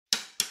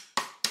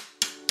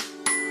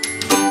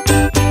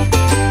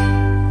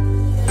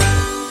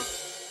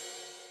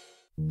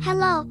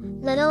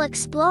little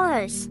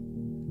explorers.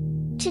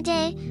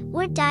 Today,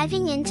 we're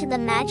diving into the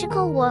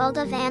magical world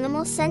of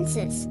animal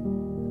senses.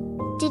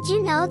 Did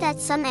you know that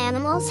some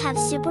animals have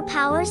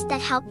superpowers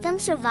that help them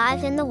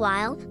survive in the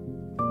wild?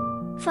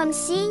 From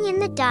seeing in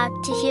the dark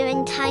to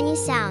hearing tiny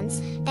sounds,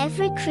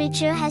 every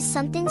creature has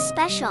something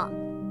special.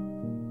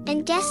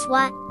 And guess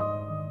what?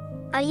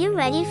 Are you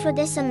ready for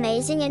this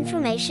amazing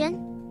information?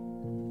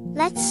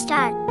 Let's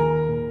start.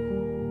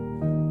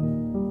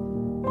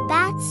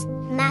 Bats,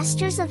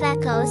 masters of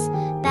echoes.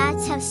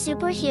 Bats have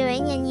super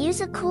hearing and use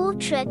a cool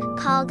trick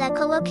called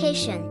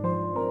echolocation.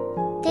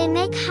 They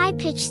make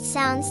high-pitched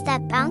sounds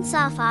that bounce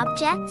off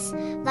objects,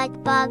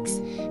 like bugs,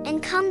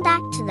 and come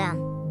back to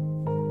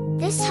them.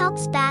 This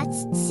helps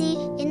bats see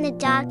in the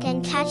dark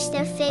and catch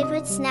their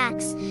favorite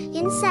snacks.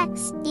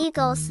 Insects,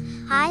 eagles,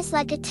 eyes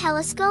like a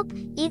telescope.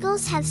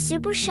 Eagles have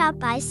super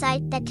sharp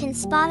eyesight that can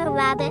spot a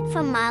rabbit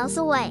from miles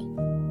away.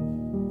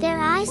 Their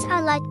eyes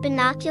are like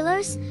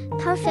binoculars,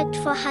 perfect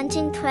for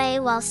hunting prey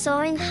while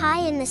soaring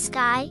high in the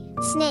sky.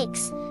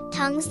 Snakes,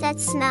 tongues that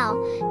smell.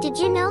 Did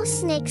you know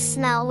snakes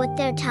smell with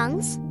their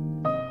tongues?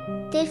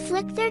 They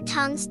flick their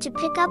tongues to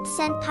pick up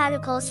scent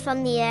particles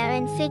from the air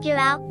and figure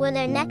out where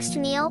their next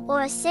meal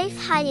or a safe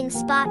hiding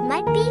spot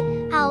might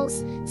be.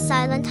 Owls,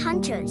 silent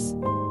hunters.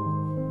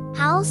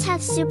 Owls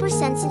have super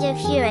sensitive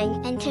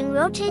hearing and can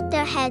rotate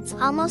their heads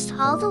almost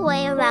all the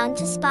way around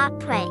to spot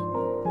prey.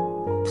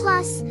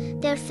 Plus,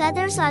 their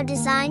feathers are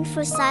designed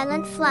for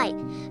silent flight,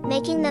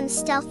 making them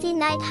stealthy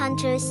night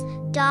hunters.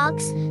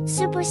 Dogs,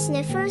 super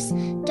sniffers.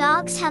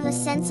 Dogs have a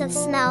sense of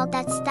smell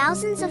that's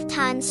thousands of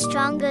times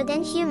stronger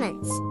than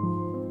humans.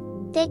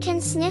 They can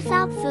sniff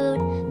out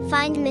food,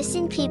 find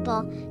missing people,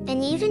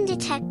 and even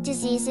detect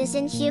diseases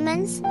in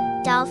humans.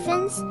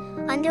 Dolphins,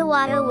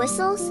 underwater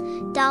whistles.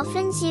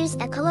 Dolphins use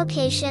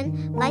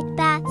echolocation, like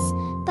bats,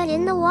 but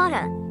in the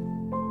water.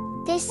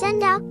 They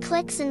send out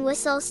clicks and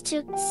whistles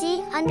to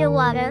see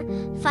underwater,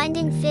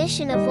 finding fish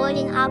and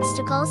avoiding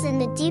obstacles in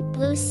the deep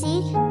blue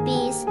sea.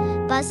 Bees,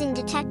 buzzing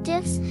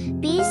detectives.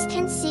 Bees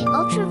can see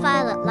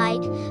ultraviolet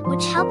light,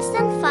 which helps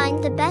them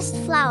find the best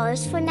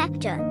flowers for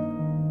nectar.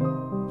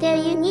 Their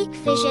unique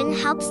vision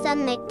helps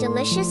them make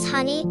delicious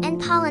honey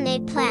and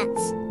pollinate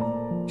plants.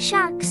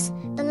 Sharks,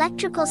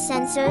 electrical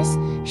sensors.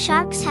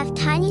 Sharks have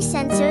tiny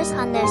sensors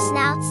on their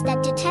snouts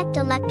that detect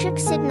electric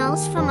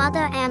signals from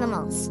other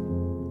animals.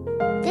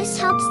 This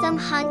helps them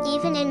hunt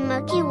even in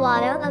murky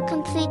water or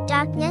complete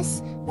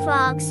darkness.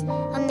 Frogs,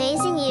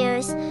 amazing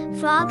ears.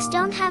 Frogs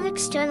don't have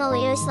external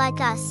ears like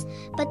us,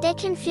 but they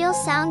can feel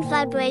sound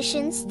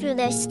vibrations through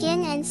their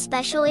skin and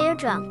special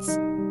eardrums.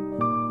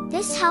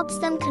 This helps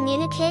them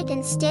communicate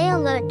and stay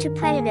alert to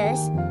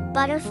predators.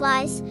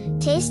 Butterflies,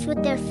 taste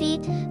with their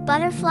feet.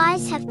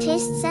 Butterflies have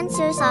taste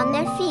sensors on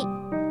their feet.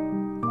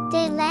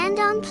 They land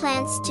on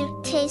plants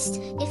to taste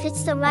if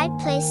it's the right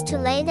place to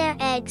lay their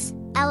eggs.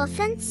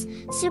 Elephants,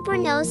 super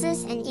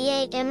noses and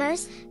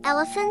ears.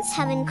 Elephants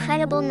have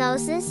incredible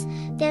noses,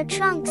 their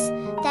trunks,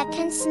 that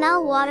can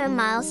smell water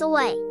miles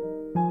away.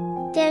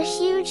 Their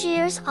huge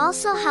ears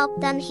also help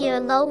them hear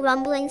low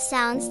rumbling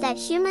sounds that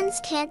humans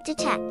can't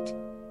detect.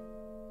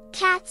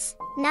 Cats,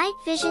 night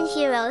vision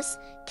heroes.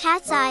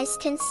 Cats' eyes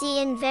can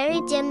see in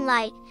very dim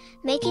light,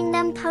 making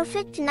them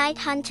perfect night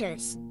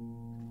hunters.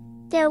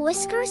 Their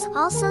whiskers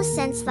also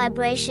sense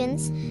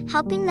vibrations,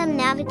 helping them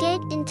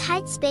navigate in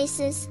tight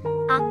spaces.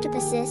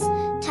 Octopuses,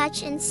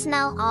 touch and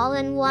smell all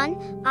in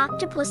one.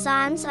 Octopus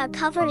arms are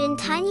covered in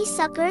tiny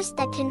suckers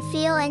that can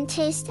feel and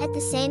taste at the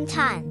same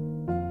time.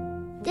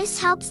 This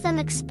helps them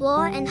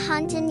explore and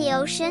hunt in the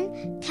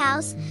ocean.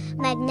 Cows,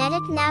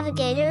 magnetic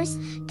navigators.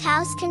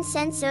 Cows can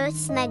sense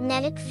Earth's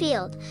magnetic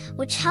field,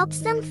 which helps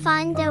them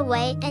find their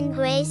way and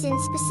graze in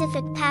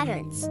specific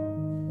patterns.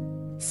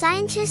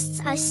 Scientists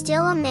are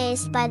still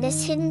amazed by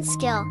this hidden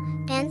skill.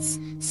 Ants,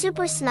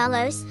 super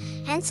smellers.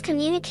 Ants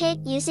communicate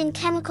using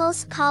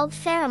chemicals called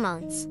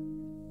pheromones.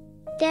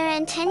 Their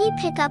antennae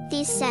pick up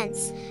these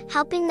scents,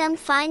 helping them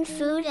find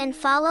food and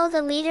follow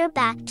the leader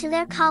back to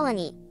their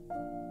colony.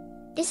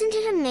 Isn't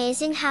it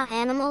amazing how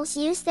animals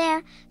use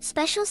their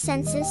special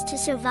senses to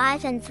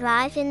survive and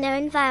thrive in their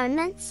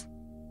environments?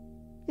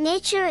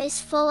 Nature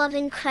is full of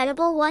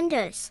incredible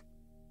wonders.